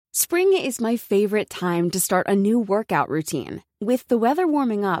Spring is my favorite time to start a new workout routine. With the weather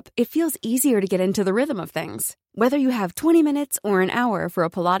warming up, it feels easier to get into the rhythm of things. Whether you have 20 minutes or an hour for a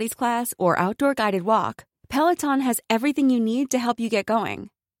Pilates class or outdoor guided walk, Peloton has everything you need to help you get going.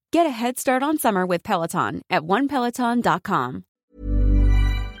 Get a head start on summer with Peloton at onepeloton.com.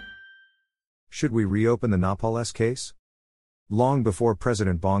 Should we reopen the Napoles case? Long before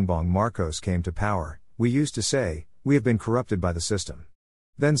President Bongbong Marcos came to power, we used to say, we have been corrupted by the system.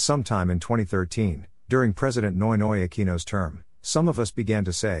 Then sometime in 2013, during President Noynoy Aquino's term, some of us began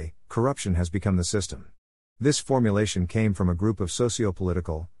to say, corruption has become the system. This formulation came from a group of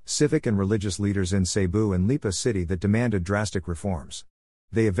socio-political, civic and religious leaders in Cebu and Lipa City that demanded drastic reforms.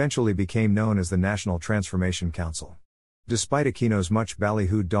 They eventually became known as the National Transformation Council. Despite Aquino's much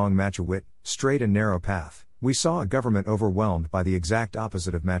ballyhooed dong matchawit, straight and narrow path, we saw a government overwhelmed by the exact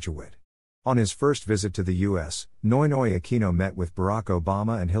opposite of matchawit. On his first visit to the U.S., Noynoy Aquino met with Barack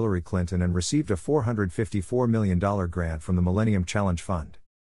Obama and Hillary Clinton and received a $454 million grant from the Millennium Challenge Fund.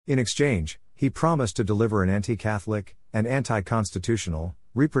 In exchange, he promised to deliver an anti-Catholic and anti-constitutional,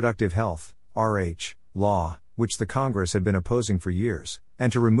 reproductive health (RH) law, which the Congress had been opposing for years,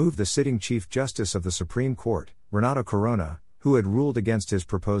 and to remove the sitting Chief Justice of the Supreme Court, Renato Corona, who had ruled against his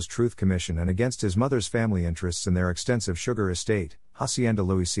proposed Truth Commission and against his mother's family interests in their extensive sugar estate, Hacienda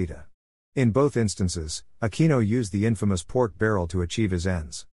Luisita. In both instances, Aquino used the infamous pork barrel to achieve his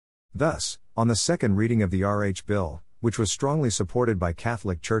ends. Thus, on the second reading of the RH bill, which was strongly supported by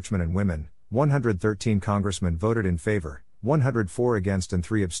Catholic churchmen and women, 113 congressmen voted in favor, 104 against and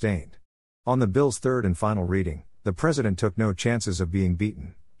 3 abstained. On the bill's third and final reading, the president took no chances of being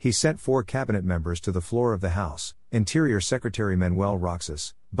beaten. He sent 4 cabinet members to the floor of the House: Interior Secretary Manuel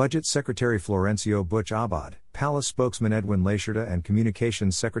Roxas, Budget Secretary Florencio Butch Abad, Palace Spokesman Edwin Leisherda and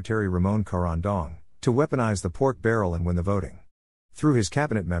Communications Secretary Ramon Carandong, to weaponize the pork barrel and win the voting. Through his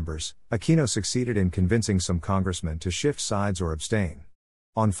cabinet members, Aquino succeeded in convincing some congressmen to shift sides or abstain.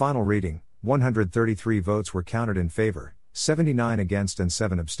 On final reading, 133 votes were counted in favor, 79 against and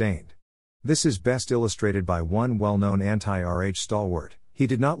 7 abstained. This is best illustrated by one well-known anti-RH stalwart. He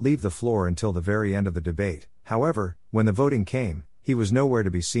did not leave the floor until the very end of the debate. However, when the voting came, he was nowhere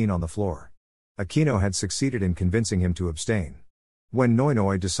to be seen on the floor. Aquino had succeeded in convincing him to abstain. When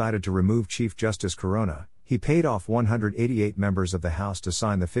Noynoy decided to remove Chief Justice Corona, he paid off 188 members of the House to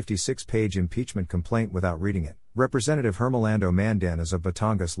sign the 56-page impeachment complaint without reading it. Representative Hermelando Mandanas of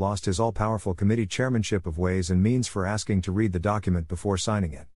Batangas lost his all-powerful committee chairmanship of Ways and Means for asking to read the document before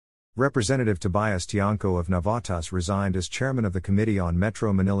signing it. Representative Tobias Tiangco of Navotas resigned as chairman of the Committee on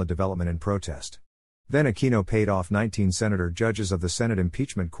Metro Manila Development in protest. Then Aquino paid off 19 senator judges of the Senate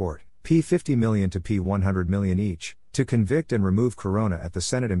Impeachment Court, P50 million to P100 million each, to convict and remove Corona at the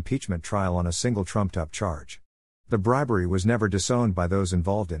Senate impeachment trial on a single trumped-up charge. The bribery was never disowned by those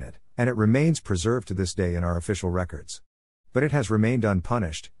involved in it, and it remains preserved to this day in our official records. But it has remained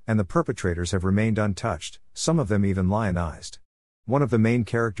unpunished, and the perpetrators have remained untouched, some of them even lionized. One of the main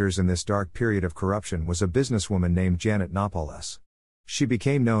characters in this dark period of corruption was a businesswoman named Janet Napoles. She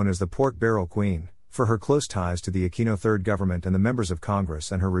became known as the Pork Barrel Queen, for her close ties to the Aquino Third government and the members of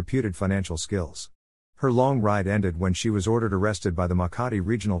Congress and her reputed financial skills. Her long ride ended when she was ordered arrested by the Makati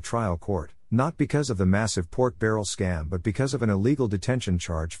Regional Trial Court, not because of the massive pork barrel scam but because of an illegal detention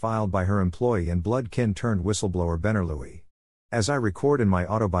charge filed by her employee and blood-kin turned whistleblower Benerlui. As I record in my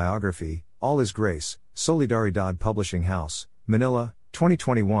autobiography, All Is Grace, Solidaridad Publishing House, Manila,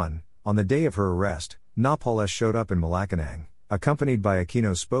 2021, on the day of her arrest, Napoles showed up in Malacanang, accompanied by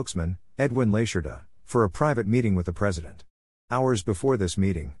Aquino's spokesman, Edwin Leisherda, for a private meeting with the president. Hours before this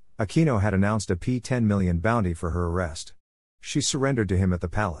meeting, Aquino had announced a P10 million bounty for her arrest. She surrendered to him at the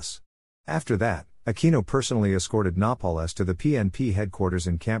palace. After that, Aquino personally escorted Napoles to the PNP headquarters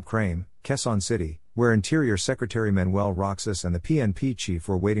in Camp Crame, Quezon City, where Interior Secretary Manuel Roxas and the PNP chief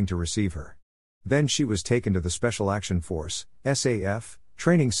were waiting to receive her. Then she was taken to the Special Action Force, SAF,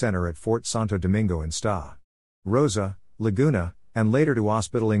 training center at Fort Santo Domingo in Sta. Rosa, Laguna, and later to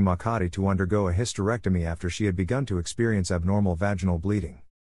Hospitaling Makati to undergo a hysterectomy after she had begun to experience abnormal vaginal bleeding.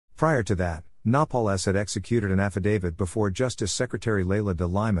 Prior to that, Napoles had executed an affidavit before Justice Secretary Leila de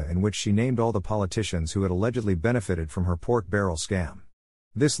Lima in which she named all the politicians who had allegedly benefited from her pork barrel scam.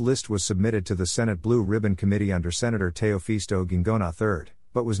 This list was submitted to the Senate Blue Ribbon Committee under Senator Teofisto Gingona III,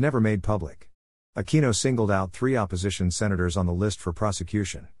 but was never made public. Aquino singled out 3 opposition senators on the list for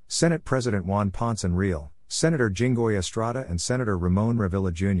prosecution: Senate President Juan Ponce Enrile, Senator Jinggoy Estrada and Senator Ramon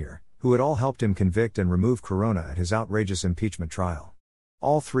Revilla Jr., who had all helped him convict and remove Corona at his outrageous impeachment trial.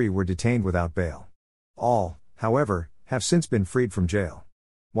 All 3 were detained without bail. All, however, have since been freed from jail.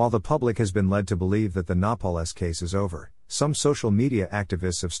 While the public has been led to believe that the Napoles case is over, some social media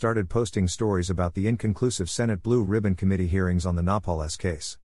activists have started posting stories about the inconclusive Senate Blue Ribbon Committee hearings on the Napoles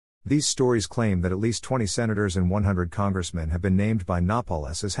case. These stories claim that at least 20 senators and 100 congressmen have been named by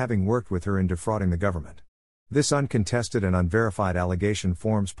Napoles as having worked with her in defrauding the government. This uncontested and unverified allegation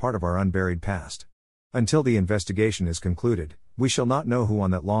forms part of our unburied past. Until the investigation is concluded, we shall not know who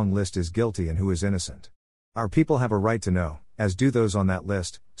on that long list is guilty and who is innocent. Our people have a right to know, as do those on that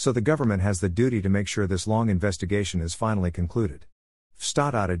list, so the government has the duty to make sure this long investigation is finally concluded.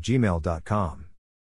 fstat@gmail.com